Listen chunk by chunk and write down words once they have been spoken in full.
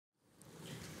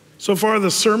So far, the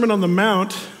Sermon on the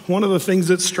Mount, one of the things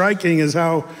that's striking is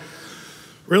how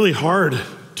really hard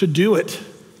to do it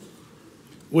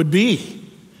would be.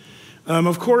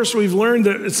 Of course, we've learned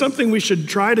that it's something we should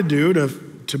try to do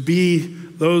to be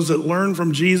those that learn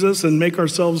from Jesus and make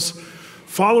ourselves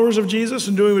followers of Jesus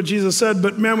and doing what Jesus said.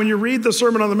 But man, when you read the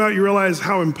Sermon on the Mount, you realize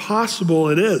how impossible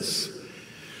it is,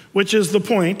 which is the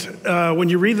point. When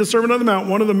you read the Sermon on the Mount,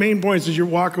 one of the main points is you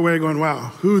walk away going,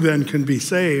 wow, who then can be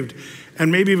saved? And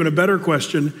maybe even a better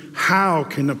question, how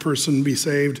can a person be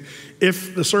saved?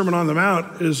 If the Sermon on the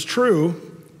Mount is true,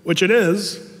 which it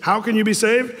is, how can you be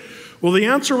saved? Well, the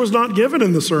answer was not given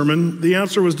in the sermon. The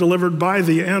answer was delivered by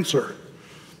the answer.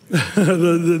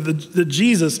 The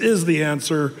Jesus is the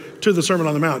answer to the Sermon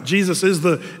on the Mount. Jesus is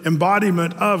the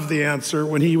embodiment of the answer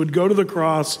when he would go to the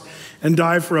cross and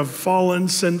die for a fallen,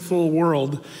 sinful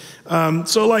world.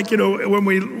 When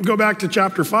we go back to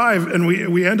chapter 5, and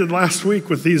we ended last week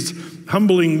with these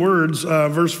humbling words,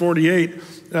 verse 48,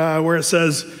 where it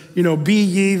says, be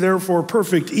ye therefore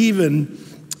perfect, even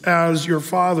as your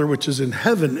Father which is in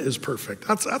heaven is perfect.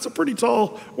 That's a pretty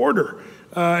tall order.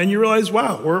 And you realize,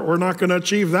 wow, we're not going to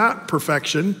achieve that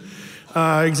perfection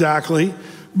exactly.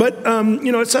 But,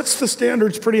 it sets the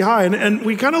standards pretty high. And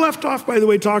we kind of left off, by the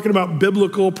way, talking about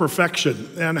biblical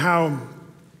perfection and how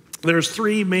there's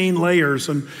three main layers.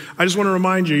 And I just want to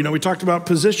remind you, we talked about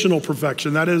positional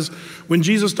perfection. That is, when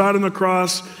Jesus died on the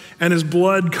cross and his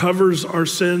blood covers our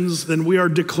sins, then we are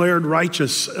declared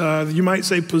righteous. You might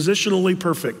say positionally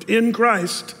perfect. In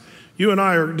Christ, you and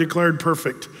I are declared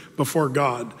perfect before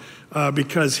God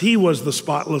because he was the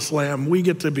spotless lamb. We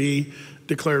get to be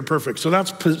declared perfect. So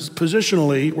that's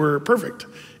positionally, we're perfect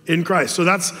in Christ. So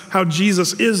that's how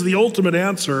Jesus is the ultimate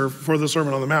answer for the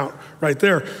Sermon on the Mount right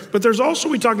there. But there's also,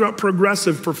 we talked about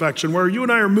progressive perfection, where you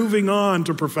and I are moving on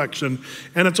to perfection.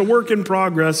 And it's a work in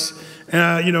progress,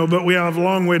 but we have a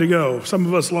long way to go. Some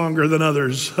of us longer than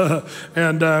others.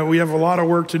 And we have a lot of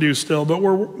work to do still. But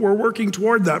we're working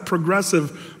toward that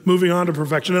progressive moving on to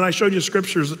perfection. And I showed you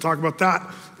scriptures that talk about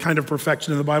that kind of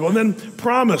perfection in the Bible. And then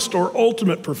promised or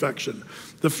ultimate perfection.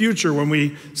 The future, when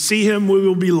we see him, we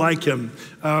will be like him.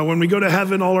 When we go to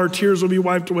heaven, all our tears will be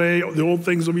wiped away. The old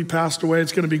things will be passed away.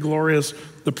 It's going to be glorious,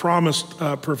 the promised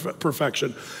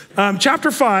perfection. Chapter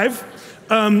 5,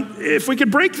 if we could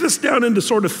break this down into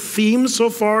sort of themes so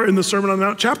far in the Sermon on the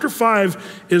Mount, chapter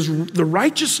 5 is the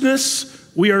righteousness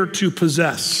we are to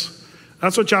possess.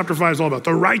 That's what chapter 5 is all about,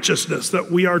 the righteousness that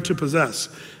we are to possess.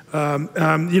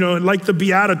 Like the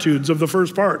Beatitudes of the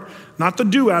first part, not the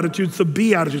do attitudes, the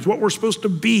be attitudes, what we're supposed to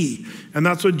be. And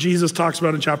that's what Jesus talks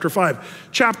about in chapter 5.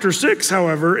 Chapter 6,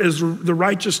 however, is the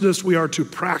righteousness we are to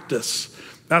practice.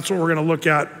 That's what we're going to look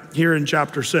at here in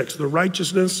chapter 6. The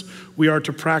righteousness we are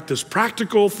to practice.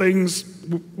 Practical things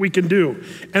we can do.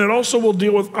 And it also will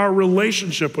deal with our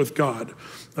relationship with God,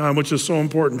 which is so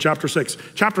important, chapter 6.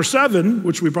 Chapter 7,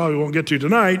 which we probably won't get to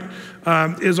tonight,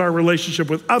 is our relationship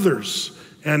with others.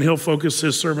 And he'll focus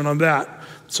his sermon on that.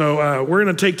 So we're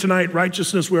going to take tonight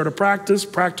righteousness we are to practice,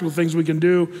 practical things we can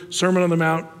do, Sermon on the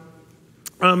Mount.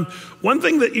 One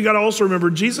thing that you got to also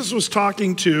remember, Jesus was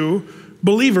talking to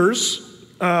believers.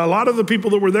 A lot of the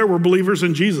people that were there were believers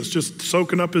in Jesus, just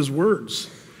soaking up his words.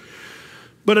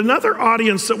 But another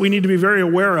audience that we need to be very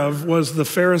aware of was the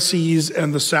Pharisees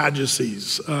and the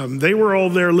Sadducees. They were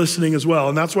all there listening as well,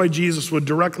 and that's why Jesus would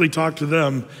directly talk to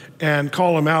them and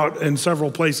call them out in several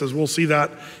places. We'll see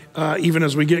that even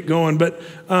as we get going. But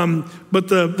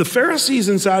the Pharisees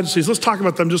and Sadducees, let's talk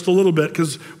about them just a little bit,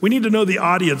 because we need to know the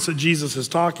audience that Jesus is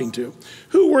talking to.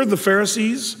 Who were the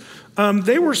Pharisees?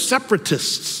 They were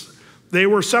separatists. They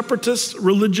were separatists,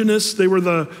 religionists. They were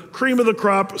the cream of the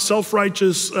crop,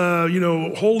 self-righteous,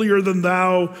 holier than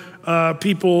thou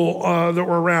people that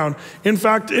were around. In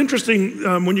fact, interesting,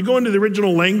 when you go into the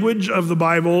original language of the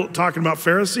Bible, talking about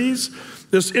Pharisees,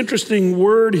 this interesting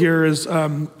word here is,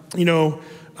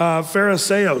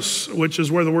 Phariseos, which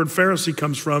is where the word Pharisee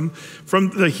comes from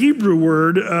the Hebrew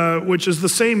word, which is the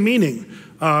same meaning,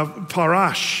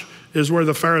 parash. Is where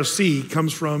the Pharisee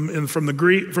comes from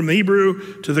the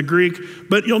Hebrew to the Greek.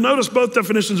 But you'll notice both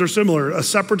definitions are similar. A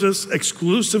separatist,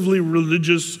 exclusively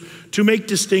religious, to make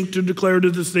distinct, to declare,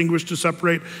 to distinguish, to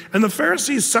separate. And the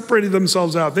Pharisees separated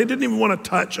themselves out. They didn't even want to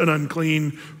touch an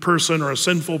unclean person or a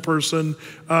sinful person.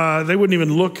 They wouldn't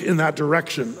even look in that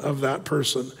direction of that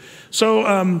person. So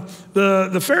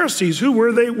the Pharisees, who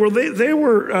were they? Well, they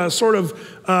were sort of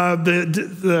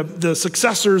the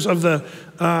successors of the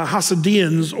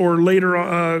Hasidians, or later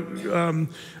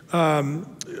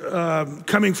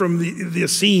coming from the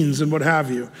Essenes and what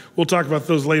have you. We'll talk about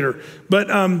those later. But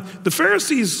the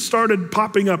Pharisees started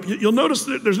popping up. You'll notice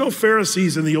that there's no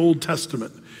Pharisees in the Old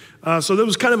Testament. So that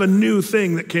was kind of a new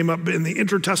thing that came up in the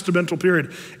intertestamental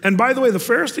period. And by the way, the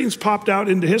Pharisees popped out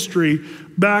into history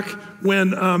back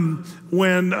when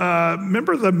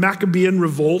remember the Maccabean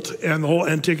revolt and the whole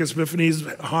Antiochus Epiphanes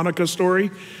Hanukkah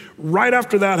story? Right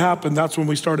after that happened, that's when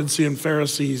we started seeing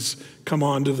Pharisees come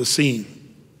onto the scene.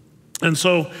 And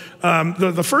so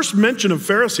the first mention of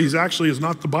Pharisees actually is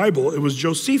not the Bible. It was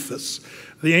Josephus,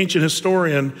 the ancient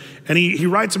historian, and he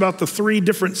writes about the three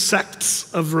different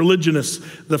sects of religionists: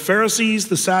 the Pharisees,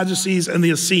 the Sadducees, and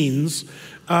the Essenes.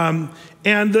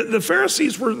 And the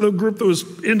Pharisees were the group that was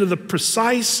into the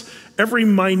precise, every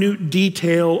minute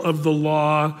detail of the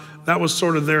law. That was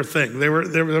sort of their thing. They were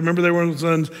the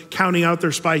ones counting out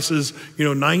their spices.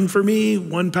 9 for me,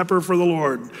 1 pepper for the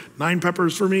Lord. 9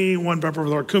 peppers for me, 1 pepper for the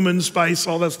Lord. Cumin, spice,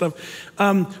 all that stuff.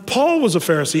 Paul was a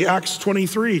Pharisee. Acts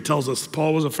 23 tells us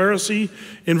Paul was a Pharisee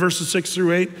in verses 6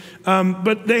 through 8.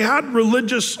 But they had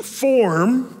religious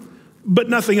form, but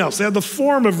nothing else. They had the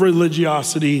form of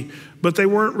religiosity, but they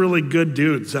weren't really good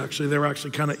dudes, actually. They were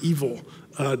actually kind of evil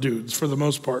dudes for the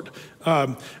most part.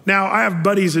 Now, I have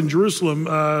buddies in Jerusalem,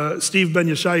 Steve Ben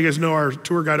Yeshai, you guys know our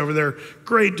tour guide over there,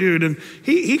 great dude, and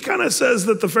he kind of says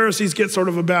that the Pharisees get sort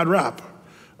of a bad rap.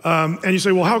 And you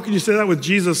say, well, how can you say that with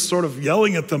Jesus sort of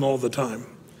yelling at them all the time?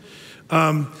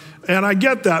 And I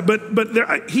get that,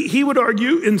 but he would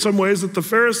argue in some ways that the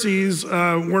Pharisees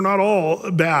were not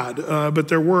all bad, but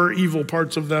there were evil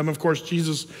parts of them. Of course,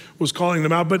 Jesus was calling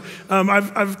them out. But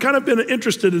I've kind of been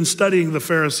interested in studying the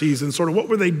Pharisees and sort of what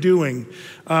were they doing.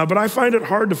 But I find it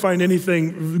hard to find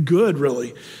anything good,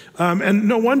 really. And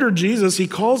no wonder Jesus, he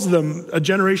calls them a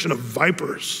generation of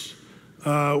vipers.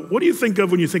 What do you think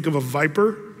of when you think of a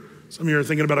viper? Some of you are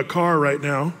thinking about a car right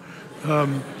now.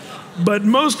 But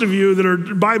most of you that are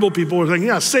Bible people are thinking,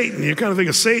 yeah, Satan. You kind of think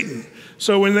of Satan.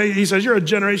 So when he says you're a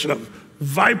generation of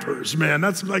vipers, man,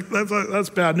 that's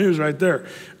bad news right there.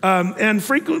 And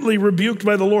frequently rebuked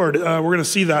by the Lord. We're going to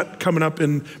see that coming up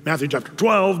in Matthew chapter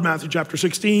 12, Matthew chapter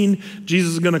 16.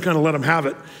 Jesus is going to kind of let them have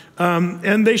it.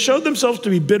 And they showed themselves to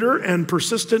be bitter and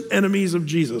persistent enemies of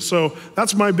Jesus. So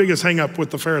that's my biggest hang up with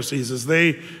the Pharisees, is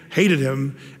they hated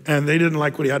him and they didn't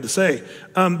like what he had to say.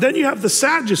 Then you have the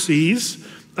Sadducees,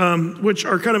 which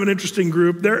are kind of an interesting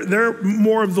group. They're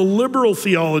more of the liberal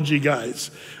theology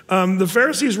guys. The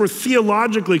Pharisees were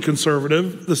theologically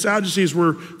conservative. The Sadducees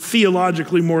were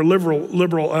theologically more liberal.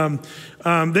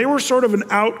 They were sort of an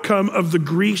outcome of the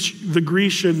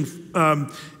Grecian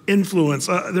influence.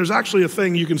 There's actually a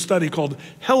thing you can study called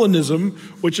Hellenism,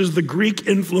 which is the Greek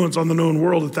influence on the known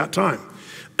world at that time.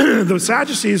 The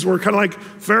Sadducees were kind of like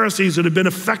Pharisees that had been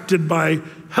affected by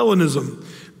Hellenism.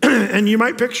 And you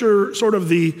might picture sort of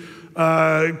the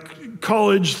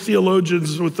college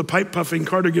theologians with the pipe-puffing,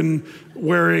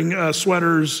 cardigan-wearing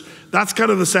sweaters. That's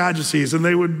kind of the Sadducees, and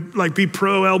they would like be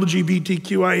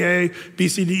pro-LGBTQIA,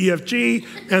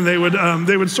 BCDEFG, and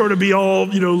they would sort of be all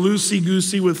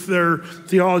loosey-goosey with their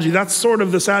theology. That's sort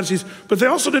of the Sadducees. But they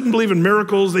also didn't believe in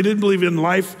miracles. They didn't believe in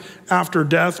life after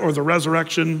death or the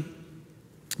resurrection.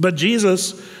 But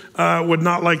Jesus would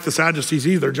not like the Sadducees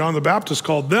either. John the Baptist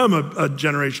called them a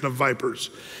generation of vipers.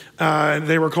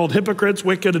 They were called hypocrites,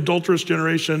 wicked, adulterous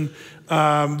generation.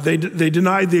 They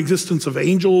denied the existence of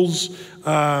angels.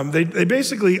 They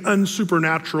basically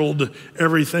unsupernaturaled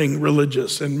everything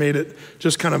religious and made it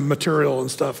just kind of material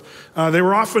and stuff. They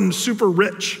were often super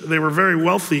rich. They were very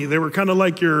wealthy. They were kind of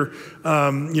like your,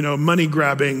 money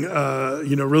grabbing,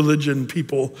 religion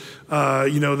people,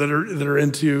 that are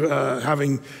into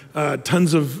having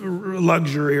tons of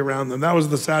luxury around them. That was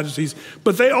the Sadducees.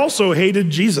 But they also hated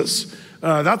Jesus.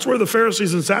 That's where the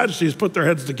Pharisees and Sadducees put their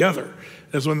heads together,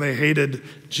 is when they hated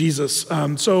Jesus.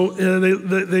 So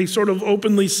they sort of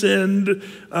openly sinned.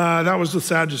 That was the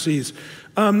Sadducees.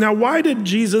 Now, why did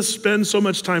Jesus spend so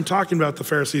much time talking about the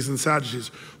Pharisees and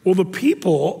Sadducees? Well, the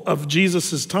people of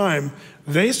Jesus' time,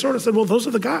 they sort of said, well, those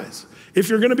are the guys. If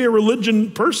you're going to be a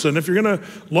religion person, if you're going to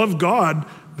love God,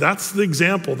 that's the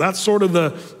example. That's sort of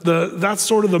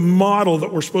the model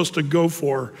that we're supposed to go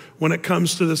for when it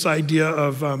comes to this idea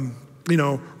of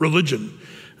religion.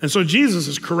 And so Jesus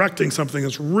is correcting something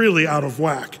that's really out of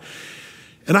whack.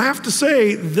 And I have to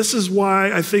say, this is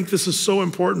why I think this is so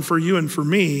important for you and for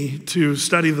me to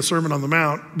study the Sermon on the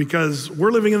Mount, because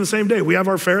we're living in the same day. We have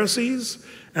our Pharisees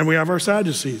and we have our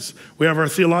Sadducees. We have our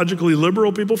theologically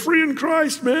liberal people, free in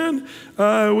Christ, man.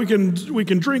 We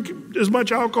can drink as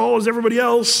much alcohol as everybody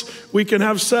else. We can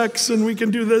have sex and we can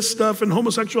do this stuff. And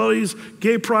homosexuality is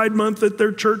Gay Pride Month at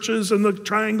their churches, and the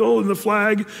triangle and the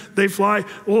flag, they fly.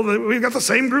 Well, we've got the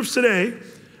same groups today.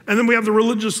 And then we have the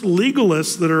religious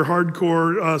legalists that are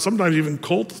hardcore, sometimes even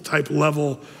cult type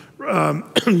level,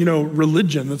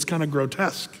 religion that's kind of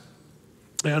grotesque.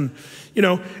 And,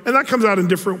 and that comes out in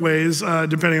different ways,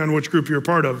 depending on which group you're a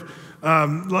part of.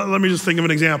 Let me just think of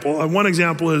an example. One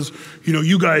example is,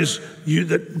 you guys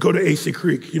that go to Athey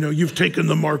Creek, you've taken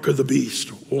the mark of the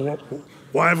beast. Well,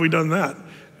 why have we done that?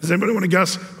 Does anybody want to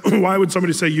guess why would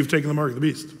somebody say you've taken the mark of the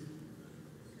beast?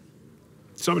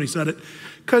 Somebody said it,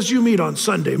 because you meet on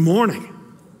Sunday morning.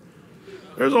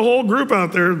 There's a whole group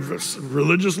out there,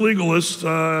 religious legalists,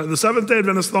 the Seventh-day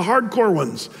Adventists, the hardcore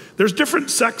ones. There's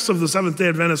different sects of the Seventh-day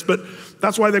Adventists, but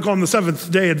that's why they call them the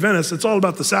Seventh-day Adventists. It's all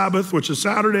about the Sabbath, which is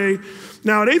Saturday.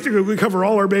 Now at Athey, we cover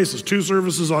all our bases: 2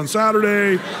 services on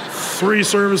Saturday, 3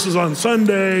 services on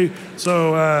Sunday.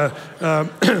 So,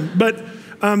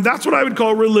 that's what I would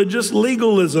call religious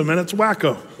legalism, and it's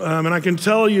wacko. And I can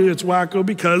tell you it's wacko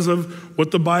because of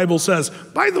what the Bible says.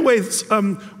 By the way,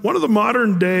 one of the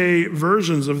modern day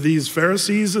versions of these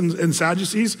Pharisees and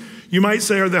Sadducees, you might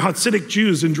say, are the Hasidic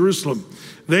Jews in Jerusalem.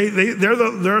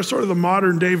 They're sort of the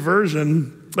modern day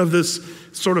version of this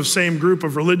sort of same group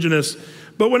of religionists.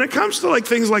 But when it comes to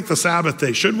things like the Sabbath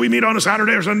day, should we meet on a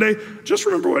Saturday or Sunday? Just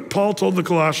remember what Paul told the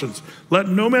Colossians. Let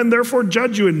no man therefore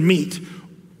judge you in meat.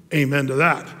 Amen to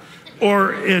that.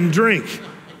 Or in drink,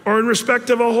 or in respect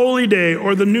of a holy day,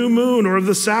 or the new moon, or of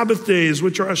the Sabbath days,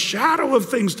 which are a shadow of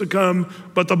things to come,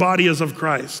 but the body is of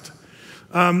Christ.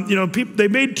 They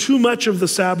made too much of the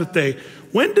Sabbath day.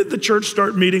 When did the church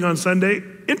start meeting on Sunday?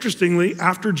 Interestingly,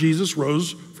 after Jesus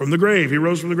rose from the grave. He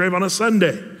rose from the grave on a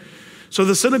Sunday. So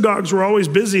the synagogues were always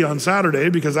busy on Saturday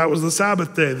because that was the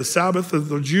Sabbath day. The Sabbath,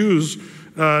 the Jews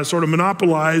sort of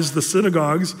monopolized the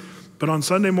synagogues. But on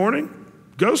Sunday morning,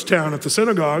 ghost town at the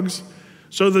synagogues.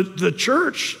 So the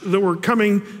church that were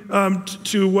coming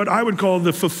to what I would call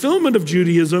the fulfillment of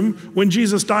Judaism when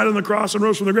Jesus died on the cross and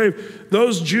rose from the grave,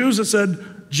 those Jews that said,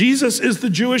 Jesus is the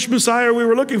Jewish Messiah we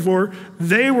were looking for,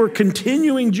 they were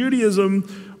continuing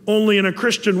Judaism only in a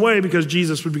Christian way because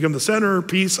Jesus would become the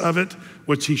centerpiece of it,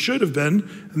 which he should have been.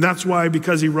 And that's why,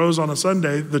 because he rose on a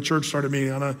Sunday, the church started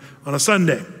meeting on a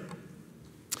Sunday.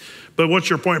 But what's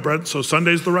your point, Brett? So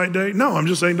Sunday's the right day? No, I'm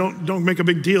just saying don't make a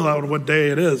big deal out of what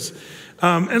day it is.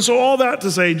 And so all that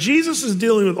to say, Jesus is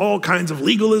dealing with all kinds of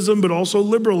legalism, but also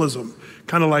liberalism,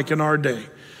 kind of like in our day.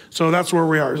 So that's where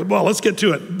we are. Well, let's get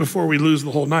to it before we lose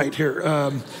the whole night here.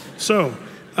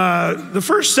 The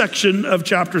first section of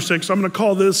chapter 6, I'm going to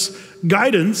call this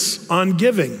Guidance on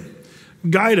Giving.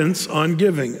 Guidance on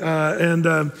Giving.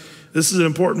 This is an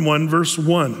important one, verse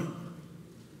 1.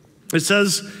 It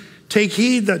says, take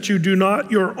heed that you do not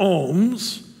your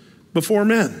alms before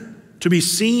men, to be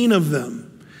seen of them.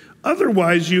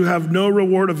 Otherwise you have no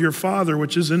reward of your Father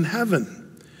which is in heaven.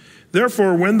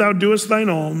 Therefore, when thou doest thine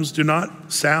alms, do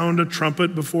not sound a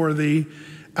trumpet before thee,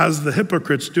 as the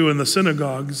hypocrites do in the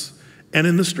synagogues and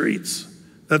in the streets,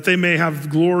 that they may have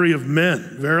glory of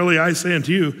men. Verily I say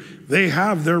unto you, they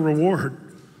have their reward.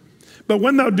 But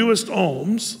when thou doest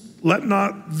alms, let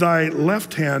not thy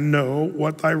left hand know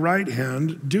what thy right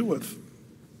hand doeth,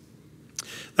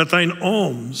 that thine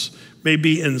alms may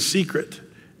be in secret,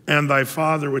 and thy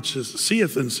Father which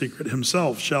seeth in secret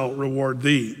himself shall reward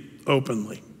thee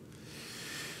openly.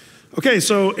 Okay,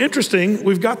 so interesting.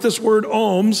 We've got this word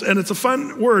alms, and it's a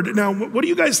fun word. Now, what do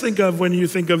you guys think of when you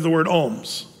think of the word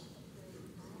alms?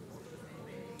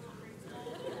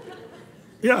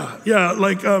 Yeah,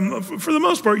 for the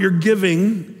most part, you're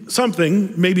giving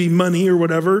something, maybe money or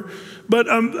whatever, but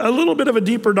a little bit of a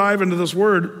deeper dive into this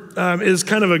word is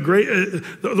kind of a great,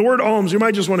 the word alms, you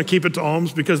might just want to keep it to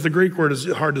alms because the Greek word is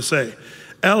hard to say.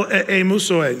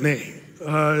 El-e-musone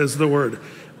is the word.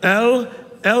 El-e-musone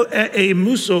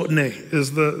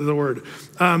is the word,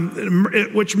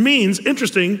 which means,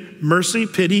 interesting, mercy,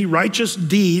 pity, righteous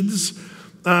deeds,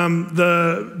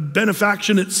 the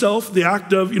benefaction itself, the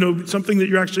act of, something that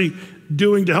you're actually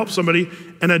doing to help somebody,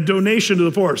 and a donation to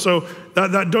the poor. So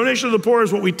that donation to the poor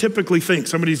is what we typically think.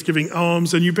 Somebody's giving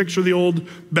alms, and you picture the old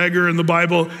beggar in the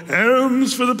Bible,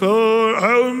 alms for the poor,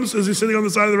 alms, as he's sitting on the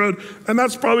side of the road. And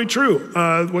that's probably true,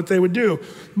 what they would do.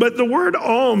 But the word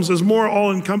alms is more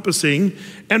all-encompassing.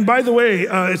 And by the way,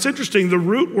 it's interesting, the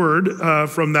root word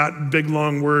from that big,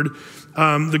 long word,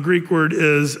 the Greek word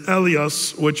is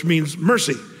elios, which means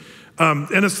mercy.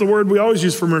 And it's the word we always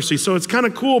use for mercy. So it's kind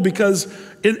of cool because,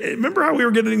 remember how we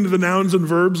were getting into the nouns and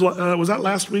verbs? Was that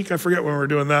last week? I forget when we were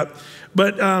doing that.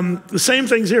 But the same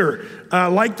thing's here.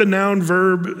 Like the noun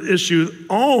verb issue,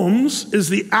 alms is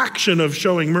the action of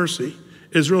showing mercy,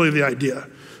 is really the idea.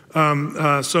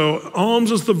 So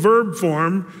alms is the verb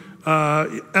form.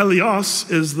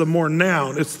 Elios is the more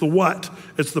noun. It's the what.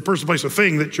 It's the person, place, or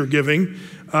thing that you're giving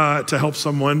to help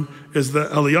someone. is the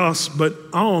elios, but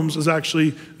alms is actually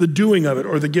the doing of it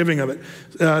or the giving of it,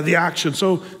 the action.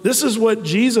 So this is what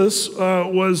Jesus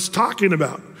was talking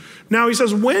about. Now he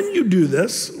says, when you do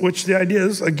this, which the idea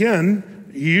is,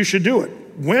 again, you should do it.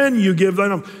 When you give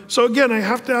thine alms. So again, I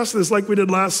have to ask this like we did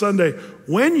last Sunday.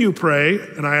 When you pray,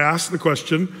 and I asked the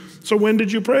question, so when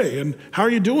did you pray? And how are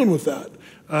you doing with that?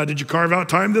 Did you carve out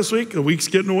time this week? The week's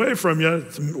getting away from you.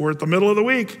 We're at the middle of the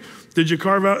week. Did you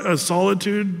carve out a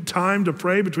solitude time to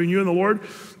pray between you and the Lord?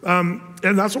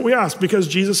 And that's what we ask, because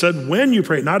Jesus said, when you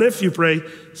pray, not if you pray.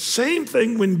 Same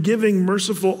thing when giving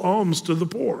merciful alms to the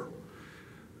poor.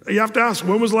 You have to ask,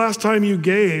 when was the last time you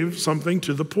gave something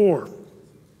to the poor?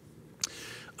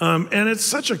 And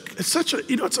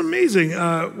it's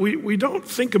amazing. We don't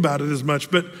think about it as much,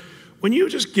 but when you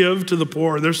just give to the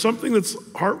poor, there's something that's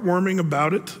heartwarming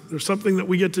about it. There's something that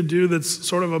we get to do that's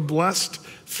sort of a blessed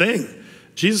thing.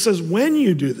 Jesus says, when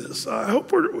you do this, I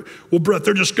hope well, Brett,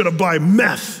 they're just gonna buy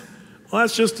meth. Well,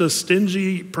 that's just a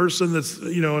stingy person that's,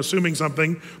 assuming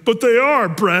something, but they are,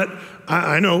 Brett.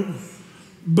 I know.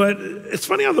 But it's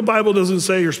funny how the Bible doesn't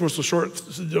say you're supposed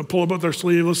to pull up their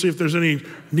sleeve. Let's see if there's any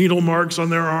needle marks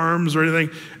on their arms or anything.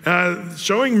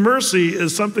 Showing mercy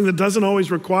is something that doesn't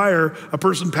always require a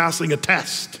person passing a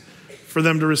test for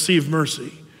them to receive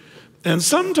mercy. And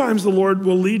sometimes the Lord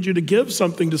will lead you to give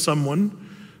something to someone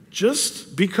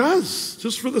just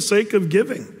for the sake of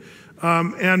giving.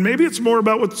 And maybe it's more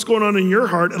about what's going on in your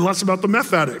heart and less about the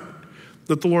meth addict,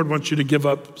 that the Lord wants you to give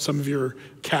up some of your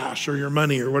cash or your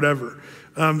money or whatever.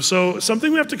 So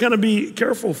something we have to kind of be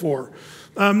careful for.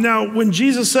 Now, when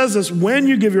Jesus says this, when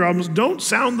you give your alms, don't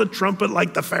sound the trumpet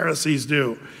like the Pharisees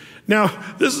do. Now,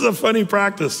 this is a funny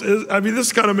practice.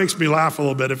 This kind of makes me laugh a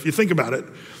little bit if you think about it.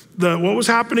 What was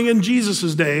happening in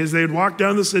Jesus' day is they'd walk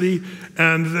down the city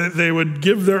and they would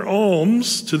give their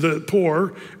alms to the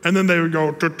poor, and then they would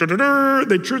go,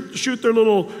 they'd shoot their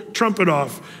little trumpet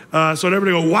off. So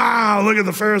everybody go, wow, look at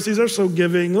the Pharisees, they're so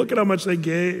giving. Look at how much they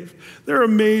gave. They're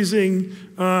amazing.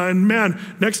 And man,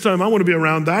 next time I want to be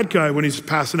around that guy when he's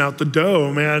passing out the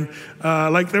dough, man.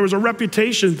 Like there was a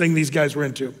reputation thing these guys were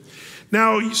into.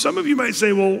 Now, some of you might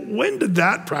say, well, when did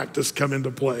that practice come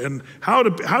into play? And how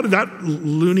did that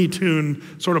Looney Tune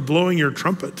sort of blowing your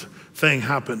trumpet thing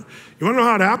happen? You want to know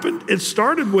how it happened? It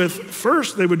started with,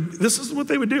 first, this is what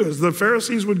they would do, is the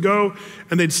Pharisees would go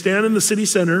and they'd stand in the city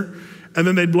center and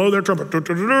then they'd blow their trumpet,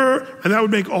 and that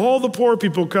would make all the poor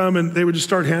people come and they would just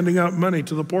start handing out money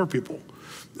to the poor people.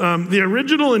 The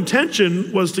original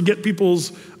intention was to get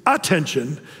people's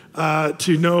attention,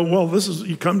 to know, well,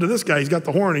 you come to this guy, he's got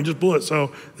the horn, he just blew it,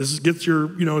 so gets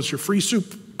your, it's your free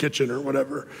soup kitchen or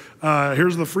whatever.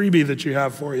 Here's the freebie that you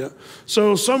have for you.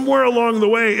 So somewhere along the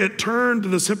way, it turned to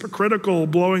this hypocritical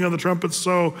blowing of the trumpets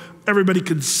so everybody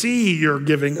could see your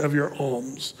giving of your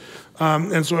alms.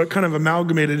 And so it kind of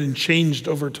amalgamated and changed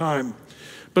over time.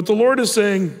 But the Lord is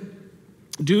saying,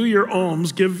 do your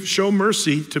alms, show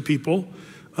mercy to people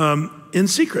in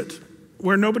secret,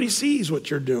 where nobody sees what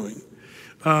you're doing.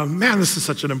 Man, this is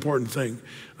such an important thing.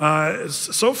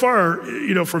 So far,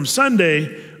 from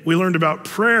Sunday, we learned about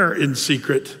prayer in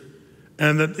secret,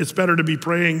 and that it's better to be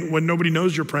praying when nobody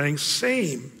knows you're praying.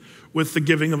 Same with the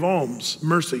giving of alms,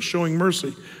 mercy, showing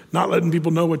mercy, not letting people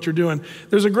know what you're doing.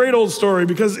 There's a great old story,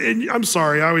 because I'm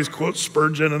sorry, I always quote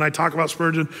Spurgeon and I talk about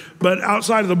Spurgeon, but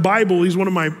outside of the Bible, he's one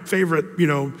of my favorite,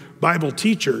 Bible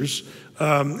teachers.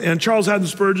 And Charles Haddon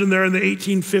Spurgeon there in the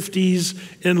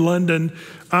 1850s in London.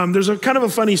 There's a kind of a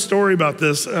funny story about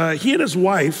this. He and his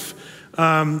wife,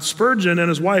 Spurgeon and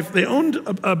his wife, they owned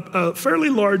a fairly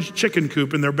large chicken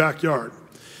coop in their backyard.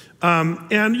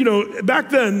 And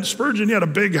back then, Spurgeon, he had a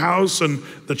big house, and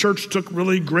the church took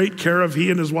really great care of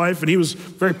he and his wife, and he was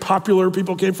very popular.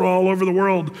 People came from all over the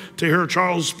world to hear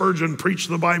Charles Spurgeon preach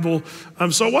the Bible.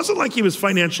 So it wasn't like he was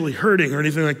financially hurting or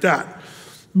anything like that.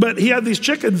 But he had these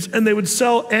chickens, and they would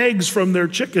sell eggs from their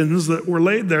chickens that were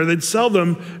laid there. They'd sell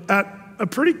them at a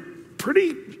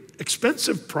pretty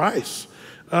expensive price.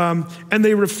 And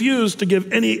they refused to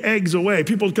give any eggs away.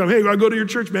 People would come, hey, I go to your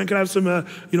church, man. Can I have some,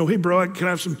 hey, bro, can I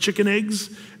have some chicken eggs?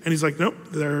 And he's like, nope,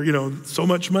 they're, so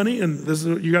much money, and this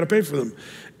is, you got to pay for them.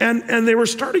 And they were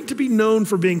starting to be known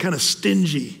for being kind of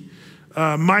stingy,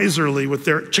 miserly with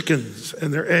their chickens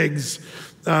and their eggs.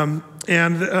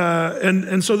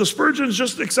 And so the Spurgeons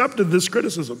just accepted this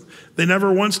criticism. They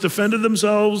never once defended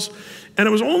themselves. And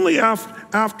it was only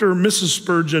after Mrs.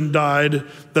 Spurgeon died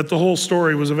that the whole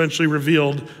story was eventually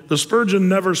revealed. The Spurgeon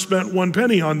never spent one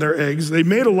penny on their eggs. They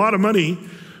made a lot of money,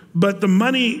 but the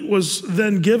money was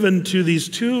then given to these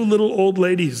two little old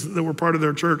ladies that were part of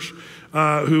their church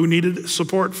who needed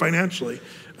support financially.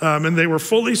 And they were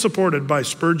fully supported by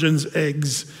Spurgeon's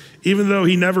eggs Even though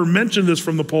he never mentioned this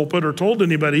from the pulpit or told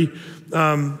anybody,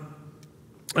 that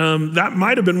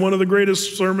might have been one of the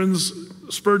greatest sermons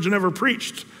Spurgeon ever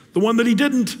preached, the one that he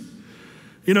didn't.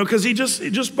 Because he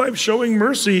just by showing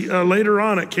mercy, later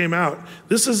on it came out.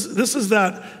 This is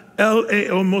that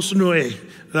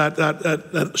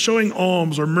that showing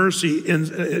alms or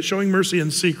mercy, showing mercy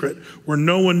in secret, where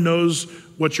no one knows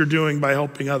what you're doing by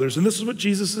helping others. And this is what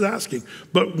Jesus is asking.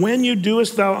 But when you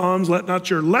doest thou alms, let not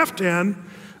your left hand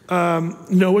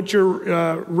know what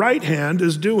your right hand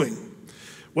is doing.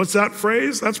 What's that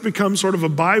phrase? That's become sort of a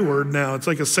byword now. It's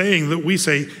like a saying that we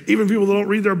say. Even people that don't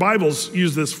read their Bibles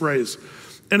use this phrase.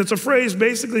 And it's a phrase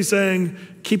basically saying,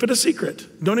 keep it a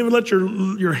secret. Don't even let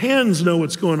your hands know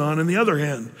what's going on in the other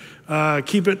hand.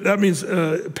 Keep it, that means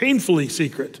painfully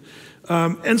secret.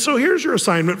 And so here's your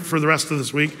assignment for the rest of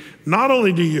this week. Not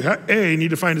only do you, need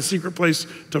to find a secret place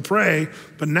to pray,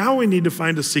 but now we need to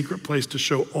find a secret place to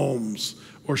show alms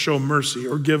or show mercy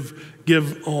or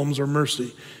give alms or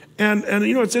mercy. And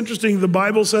it's interesting, the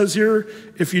Bible says here,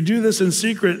 if you do this in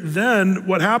secret, then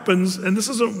what happens, and this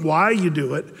isn't why you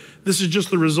do it, this is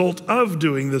just the result of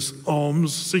doing this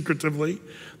alms secretively.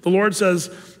 The Lord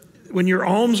says, when your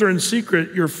alms are in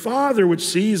secret, your Father which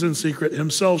sees in secret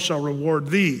himself shall reward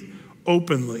thee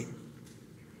openly.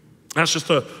 That's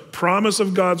just a promise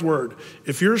of God's word.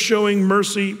 If you're showing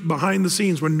mercy behind the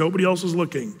scenes when nobody else is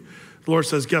looking, the Lord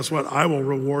says, guess what? I will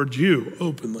reward you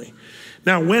openly.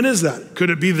 Now, when is that?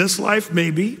 Could it be this life?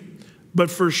 Maybe.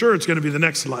 But for sure, it's going to be the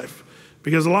next life.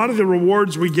 Because a lot of the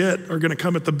rewards we get are going to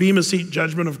come at the bema seat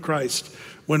judgment of Christ.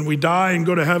 When we die and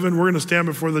go to heaven, we're going to stand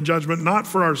before the judgment, not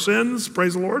for our sins,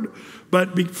 praise the Lord,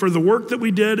 but for the work that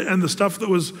we did and the stuff that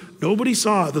was nobody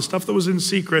saw, the stuff that was in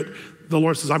secret. The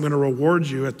Lord says, I'm going to reward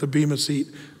you at the bema seat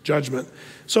judgment.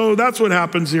 So that's what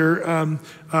happens here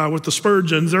with the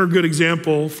Spurgeons. They're a good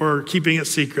example for keeping it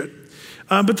secret.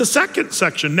 But the second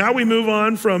section, now we move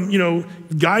on from,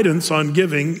 guidance on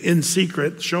giving in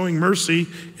secret, showing mercy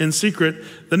in secret.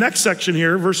 The next section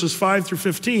here, verses 5 through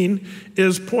 15,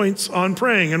 is points on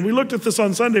praying. And we looked at this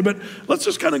on Sunday, but let's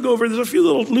just kind of go over, there's a few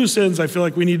little loose ends I feel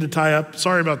like we need to tie up.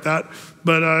 Sorry about that,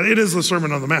 but it is the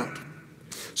Sermon on the Mount.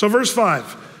 So verse 5,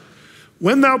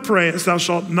 when thou prayest, thou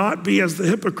shalt not be as the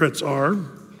hypocrites are,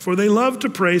 for they love to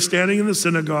pray standing in the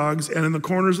synagogues and in the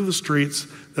corners of the streets,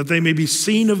 that they may be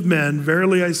seen of men.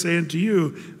 Verily I say unto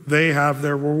you, they have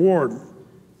their reward.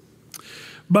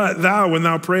 But thou, when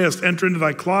thou prayest, enter into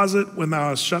thy closet. When thou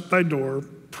hast shut thy door,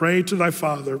 pray to thy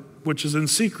Father, which is in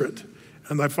secret.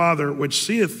 And thy Father, which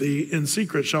seeth thee in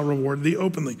secret, shall reward thee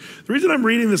openly. The reason I'm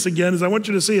reading this again is I want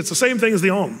you to see it's the same thing as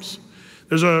the alms.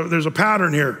 There's a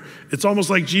pattern here. It's almost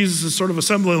like Jesus' sort of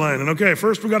assembly line. And okay,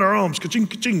 first we got our alms, ka-ching,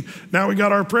 ka-ching. Now we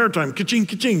got our prayer time, ka-ching,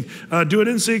 ka-ching. Do it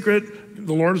in secret.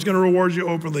 The Lord is going to reward you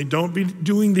openly. Don't be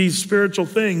doing these spiritual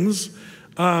things,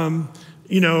 to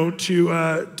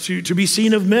be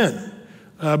seen of men,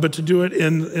 but to do it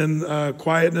in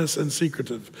quietness and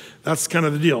secretive. That's kind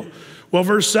of the deal. Well,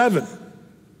 verse 7.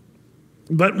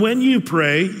 But when you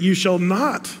pray, you shall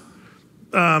not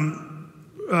verse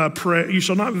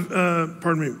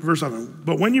 7.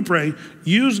 But when you pray,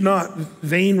 use not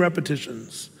vain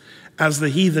repetitions as the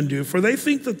heathen do, for they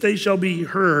think that they shall be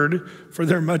heard for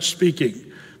their much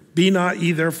speaking. Be not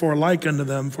ye therefore like unto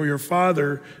them, for your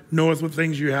Father knoweth what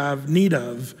things you have need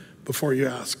of before you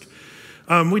ask.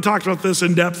 We talked about this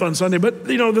in depth on Sunday, but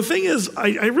the thing is,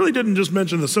 I really didn't just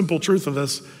mention the simple truth of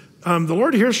this. The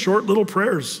Lord hears short little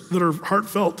prayers that are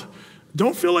heartfelt.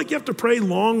 Don't feel like you have to pray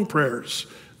long prayers.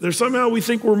 There's somehow we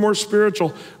think we're more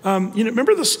spiritual.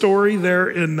 Remember the story there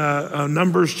in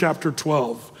Numbers chapter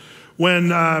 12 when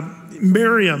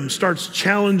Miriam starts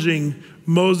challenging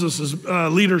Moses'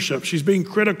 leadership. She's being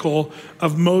critical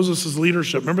of Moses'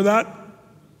 leadership. Remember that?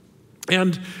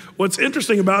 And what's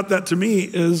interesting about that to me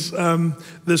is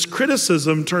this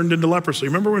criticism turned into leprosy.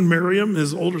 Remember when Miriam,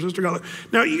 his older sister, got...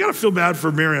 Now, you got to feel bad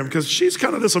for Miriam because she's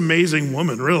kind of this amazing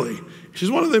woman, really.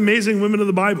 She's one of the amazing women of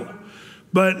the Bible.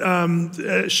 But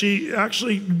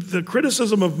the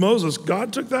criticism of Moses,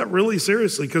 God took that really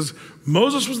seriously because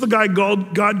Moses was the guy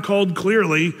God called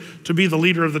clearly to be the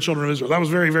leader of the children of Israel. That was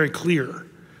very, very clear.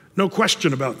 No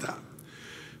question about that.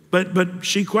 But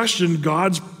she questioned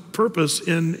God's purpose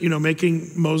in,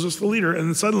 making Moses the leader. And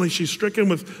then suddenly she's stricken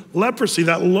with leprosy,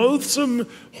 that loathsome,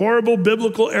 horrible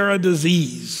biblical era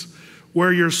disease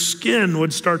where your skin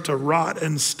would start to rot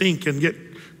and stink and get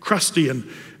crusty and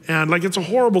like it's a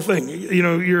horrible thing.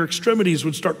 Your extremities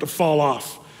would start to fall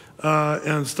off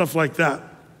and stuff like that.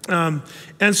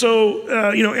 And so,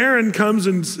 Aaron comes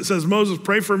and says, Moses,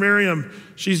 pray for Miriam.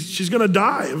 She's going to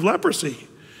die of leprosy.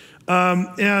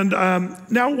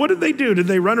 Now, what did they do? Did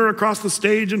they run her across the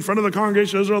stage in front of the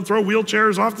congregation of Israel, throw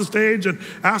wheelchairs off the stage and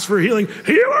ask for healing?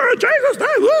 Healer in Jesus'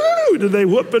 name, woo! Did they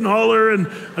whoop and holler and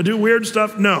do weird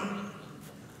stuff? No.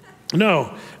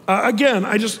 Again,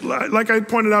 like I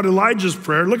pointed out Elijah's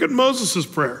prayer, look at Moses'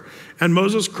 prayer. And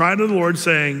Moses cried to the Lord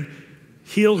saying,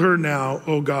 heal her now,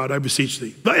 O God, I beseech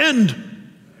thee. The end.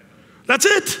 That's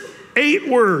it. 8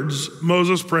 words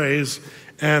Moses prays,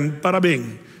 and bada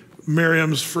bing,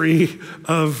 Miriam's free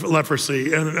of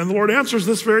leprosy. And the Lord answers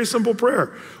this very simple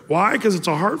prayer. Why? Because it's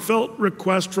a heartfelt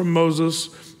request from Moses.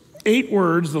 8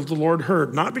 words that the Lord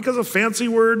heard, not because of fancy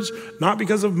words, not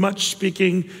because of much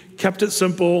speaking, kept it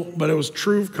simple, but it was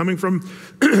true coming from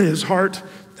his heart,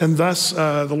 and thus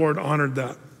the Lord honored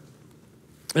that.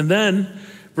 And then,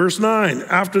 verse 9,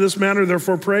 after this manner,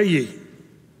 therefore pray ye.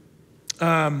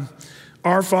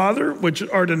 Our Father, which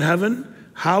art in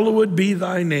heaven, hallowed be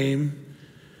thy name.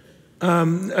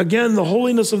 Again, the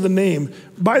holiness of the name.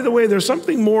 By the way, there's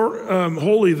something more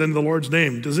holy than the Lord's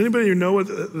name. Does anybody know what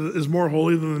is more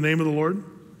holy than the name of the Lord?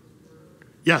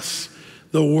 Yes,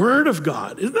 the Word of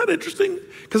God. Isn't that interesting?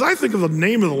 Because I think of the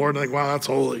name of the Lord and I think, wow, that's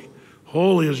holy.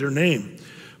 Holy is your name.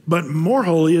 But more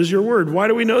holy is your word. Why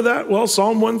do we know that? Well,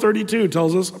 Psalm 132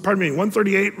 tells us,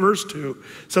 138 verse 2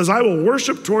 says, I will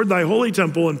worship toward thy holy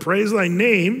temple and praise thy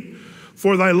name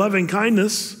for thy loving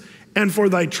kindness and for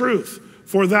thy truth.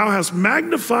 For thou hast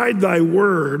magnified thy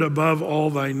word above all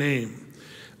thy name.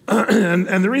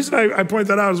 And the reason I point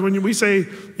that out is when we say,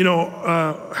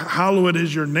 hallowed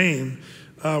is your name,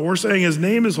 we're saying his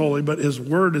name is holy, but his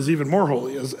word is even more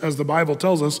holy, as the Bible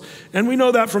tells us. And we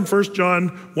know that from 1 John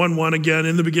 1:1 again.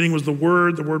 In the beginning was the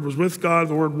Word was with God,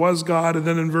 the Word was God. And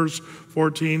then in verse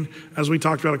 14, as we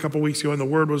talked about a couple weeks ago, and the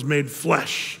Word was made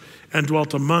flesh and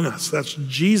dwelt among us. That's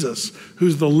Jesus,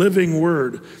 who's the living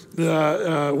Word,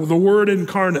 the Word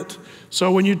incarnate.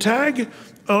 So when you tag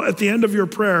at the end of your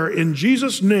prayer, in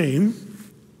Jesus' name,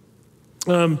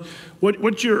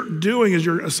 what you're doing is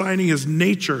you're assigning his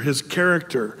nature, his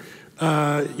character,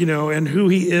 and who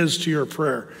he is to your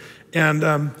prayer. And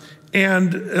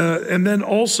then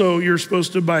also you're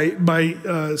supposed to,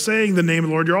 by saying the name of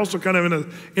the Lord, you're also kind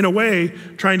of in a way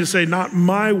trying to say, not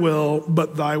my will,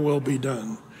 but thy will be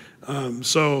done.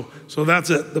 So that's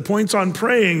it. The points on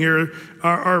praying here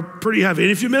are pretty heavy.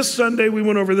 And if you missed Sunday, we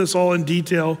went over this all in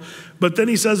detail. But then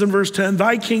he says in verse 10,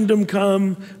 thy kingdom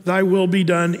come, thy will be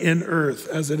done in earth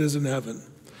as it is in heaven.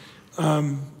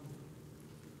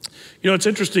 It's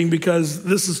interesting because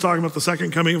this is talking about the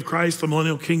second coming of Christ, the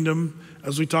millennial kingdom,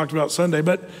 as we talked about Sunday.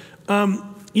 But,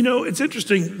 it's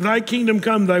interesting. Thy kingdom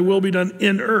come, thy will be done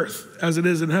in earth as it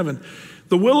is in heaven.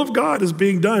 The will of God is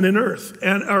being done in earth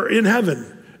or in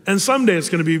heaven. And someday it's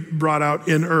going to be brought out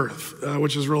in earth,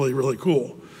 which is really, really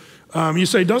cool. You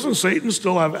say, doesn't Satan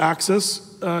still have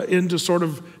access into sort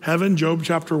of heaven? Job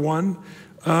chapter 1.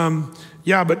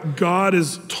 Yeah, but God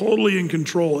is totally in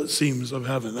control, it seems, of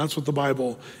heaven. That's what the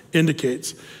Bible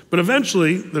indicates. But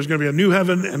eventually, there's going to be a new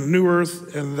heaven and a new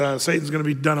earth, and Satan's going to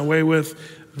be done away with.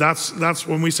 That's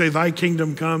when we say, thy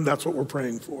kingdom come, that's what we're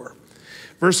praying for.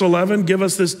 Verse 11, give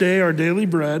us this day our daily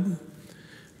bread,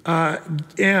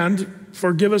 and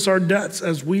forgive us our debts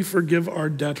as we forgive our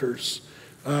debtors.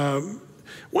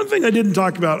 One thing I didn't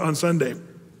talk about on Sunday,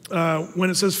 when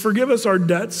it says forgive us our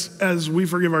debts as we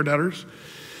forgive our debtors,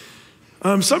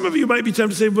 some of you might be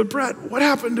tempted to say, but Brett, what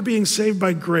happened to being saved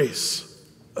by grace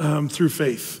through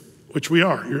faith, which we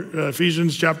are?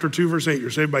 Ephesians chapter 2, verse 8,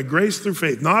 you're saved by grace through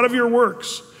faith, not of your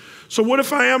works. So what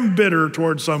if I am bitter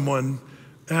towards someone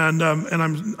and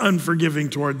I'm unforgiving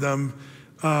toward them?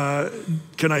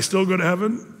 Can I still go to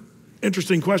heaven?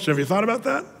 Interesting question. Have you thought about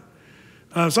that?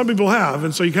 Some people have,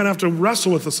 and so you kind of have to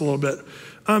wrestle with this a little bit.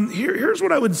 Here's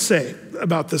what I would say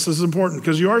about this. This is important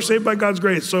because you are saved by God's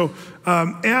grace. So,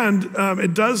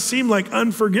 it does seem like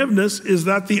unforgiveness, is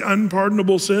that the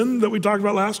unpardonable sin that we talked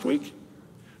about last week?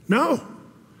 No.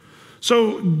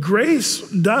 So grace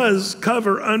does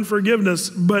cover unforgiveness,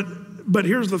 but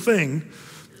here's the thing.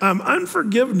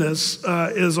 Unforgiveness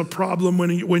is a problem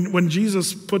when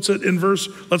Jesus puts it in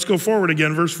let's go forward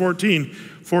again, verse 14.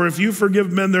 For if you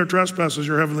forgive men their trespasses,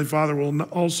 your heavenly Father will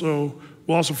also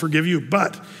forgive you.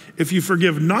 But if you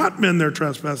forgive not men their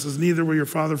trespasses, neither will your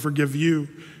Father forgive you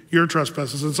your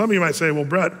trespasses. And some of you might say, well,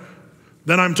 Brett,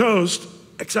 then I'm toast,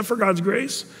 except for God's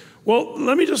grace. Well,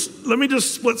 let me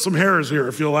just split some hairs here,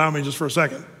 if you'll allow me just for a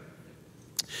second.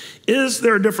 Is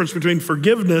there a difference between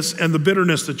forgiveness and the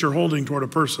bitterness that you're holding toward a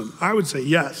person? I would say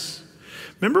yes.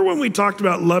 Remember when we talked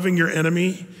about loving your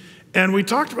enemy? And we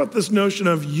talked about this notion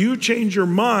of you change your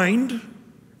mind,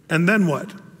 and then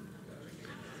what?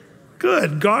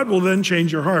 Good. God will then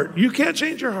change your heart. You can't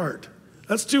change your heart.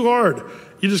 That's too hard.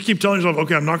 You just keep telling yourself,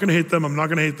 okay, I'm not gonna hate them, I'm not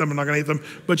gonna hate them, I'm not gonna hate them,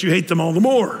 but you hate them all the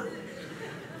more.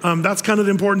 That's kind of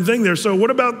the important thing there. So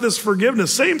what about this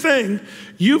forgiveness? Same thing.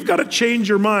 You've got to change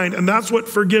your mind, and that's what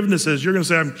forgiveness is. You're going to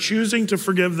say, I'm choosing to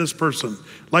forgive this person,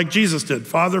 like Jesus did.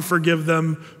 Father, forgive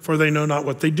them, for they know not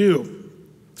what they do.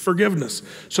 Forgiveness.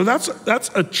 So that's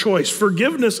a choice.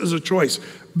 Forgiveness is a choice.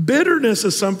 Bitterness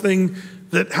is something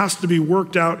that has to be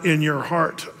worked out in your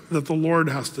heart, that the Lord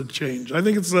has to change. I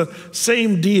think it's the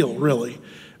same deal, really.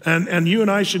 And you and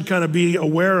I should kind of be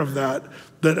aware of that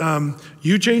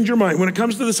you change your mind. When it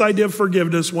comes to this idea of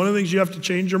forgiveness, one of the things you have to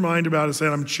change your mind about is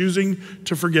saying, I'm choosing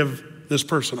to forgive this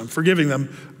person. I'm forgiving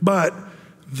them. But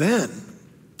then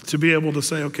to be able to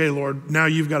say, okay, Lord, now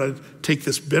you've got to take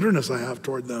this bitterness I have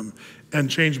toward them and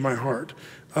change my heart.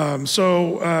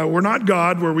 So we're not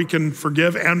God where we can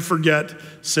forgive and forget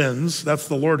sins. That's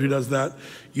the Lord who does that.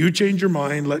 You change your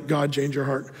mind, let God change your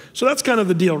heart. So that's kind of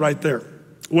the deal right there.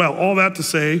 Well, all that to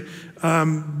say,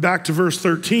 back to verse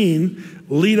 13,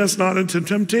 lead us not into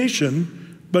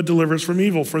temptation, but deliver us from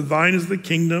evil. For thine is the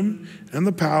kingdom and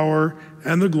the power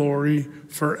and the glory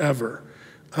forever.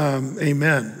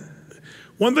 Amen.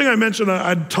 One thing I mentioned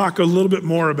I'd talk a little bit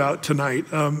more about tonight,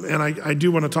 and I do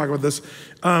want to talk about this.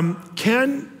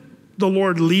 Can the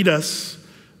Lord lead us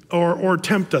or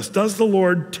tempt us? Does the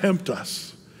Lord tempt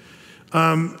us?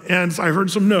 And I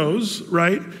heard some no's,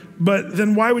 right? But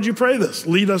then why would you pray this?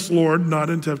 Lead us, Lord, not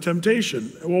into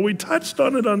temptation. Well, we touched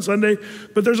on it on Sunday,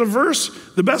 but there's a verse,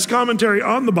 the best commentary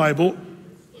on the Bible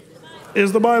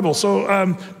is the Bible.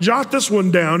 So jot this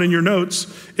one down in your notes.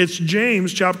 It's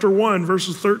James chapter 1,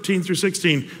 verses 13 through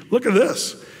 16. Look at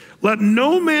this. Let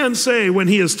no man say when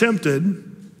he is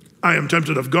tempted, I am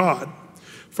tempted of God.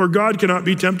 For God cannot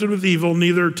be tempted with evil,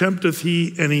 neither tempteth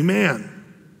he any man.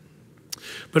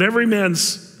 But every man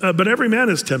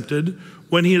is tempted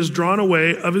when he is drawn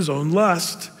away of his own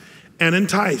lust and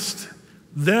enticed.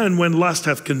 Then when lust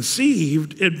hath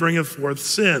conceived, it bringeth forth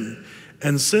sin.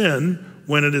 And sin,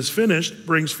 when it is finished,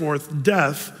 brings forth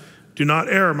death. Do not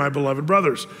err, my beloved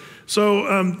brothers.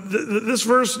 So this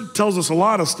verse tells us a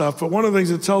lot of stuff, but one of the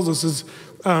things it tells us is,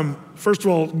 first of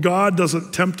all, God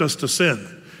doesn't tempt us to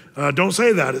sin. Don't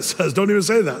say that, it says. Don't even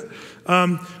say that.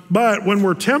 But when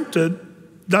we're tempted,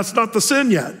 that's not the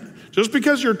sin yet. Just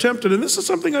because you're tempted, and this is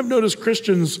something I've noticed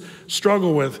Christians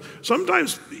struggle with.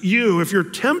 Sometimes if you're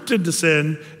tempted to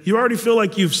sin, you already feel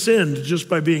like you've sinned just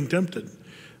by being tempted.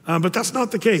 But that's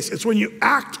not the case. It's when you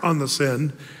act on the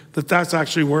sin that's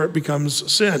actually where it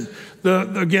becomes sin.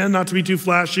 Again, not to be too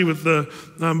flashy with with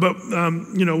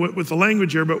the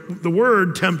language here, but the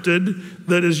word tempted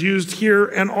that is used here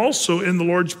and also in the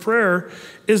Lord's Prayer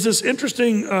is this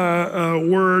interesting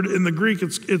word in the Greek.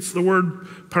 It's the word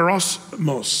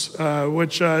parosmos,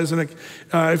 which is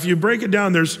if you break it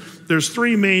down, there's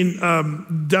three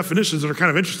main definitions that are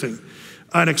kind of interesting.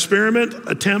 An experiment,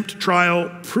 attempt,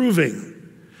 trial, proving.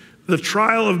 The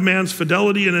trial of man's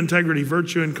fidelity and integrity,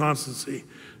 virtue and constancy.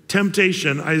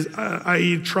 Temptation,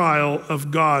 i.e. trial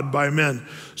of God by men.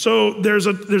 So there's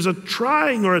a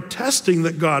trying or a testing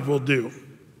that God will do.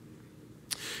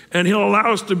 And he'll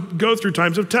allow us to go through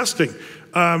times of testing.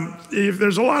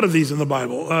 There's a lot of these in the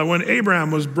Bible. When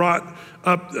Abraham was brought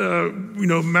up,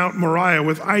 Mount Moriah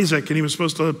with Isaac, and he was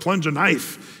supposed to plunge a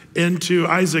knife into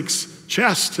Isaac's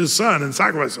chest, his son, and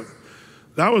sacrifice him.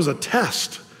 That was a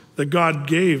test that God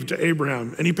gave to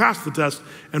Abraham, and he passed the test.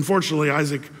 And fortunately,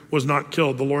 Isaac was not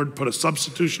killed. The Lord put a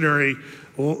substitutionary,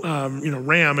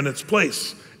 ram in its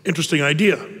place. Interesting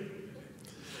idea.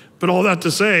 But all that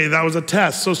to say, that was a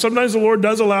test. So sometimes the Lord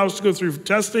does allow us to go through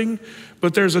testing,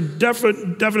 but there's a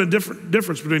definite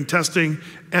difference between testing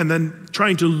and then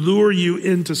trying to lure you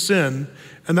into sin,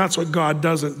 and that's what God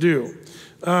doesn't do.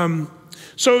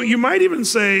 So you might even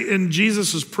say in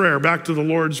Jesus' prayer, back to the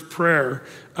Lord's Prayer,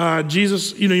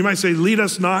 Jesus, you might say, lead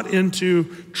us not into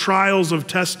trials of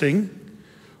testing,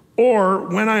 or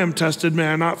when I am tested, may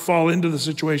I not fall into the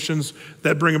situations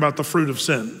that bring about the fruit of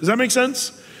sin. Does that make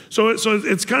sense? So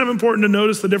it's kind of important to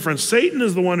notice the difference. Satan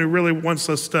is the one who really wants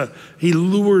us he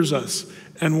lures us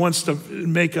and wants to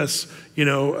make us,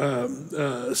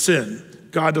 sin.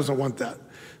 God doesn't want that.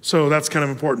 So that's kind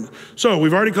of important. So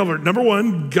we've already covered, number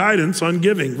 1, guidance on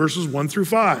giving, verses 1 through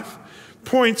 5.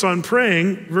 Points on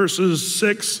praying, verses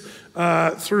 6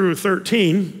 through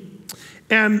 13.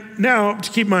 And now, to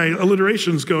keep my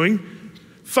alliterations going,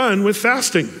 fun with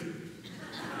fasting.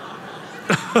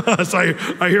 So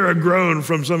I hear a groan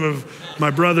from some of my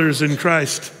brothers in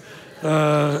Christ.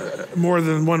 More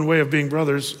than one way of being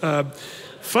brothers.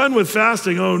 Fun with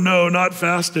fasting, oh no, not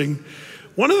fasting.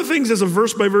 One of the things as a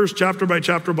verse-by-verse,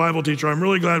 chapter-by-chapter Bible teacher, I'm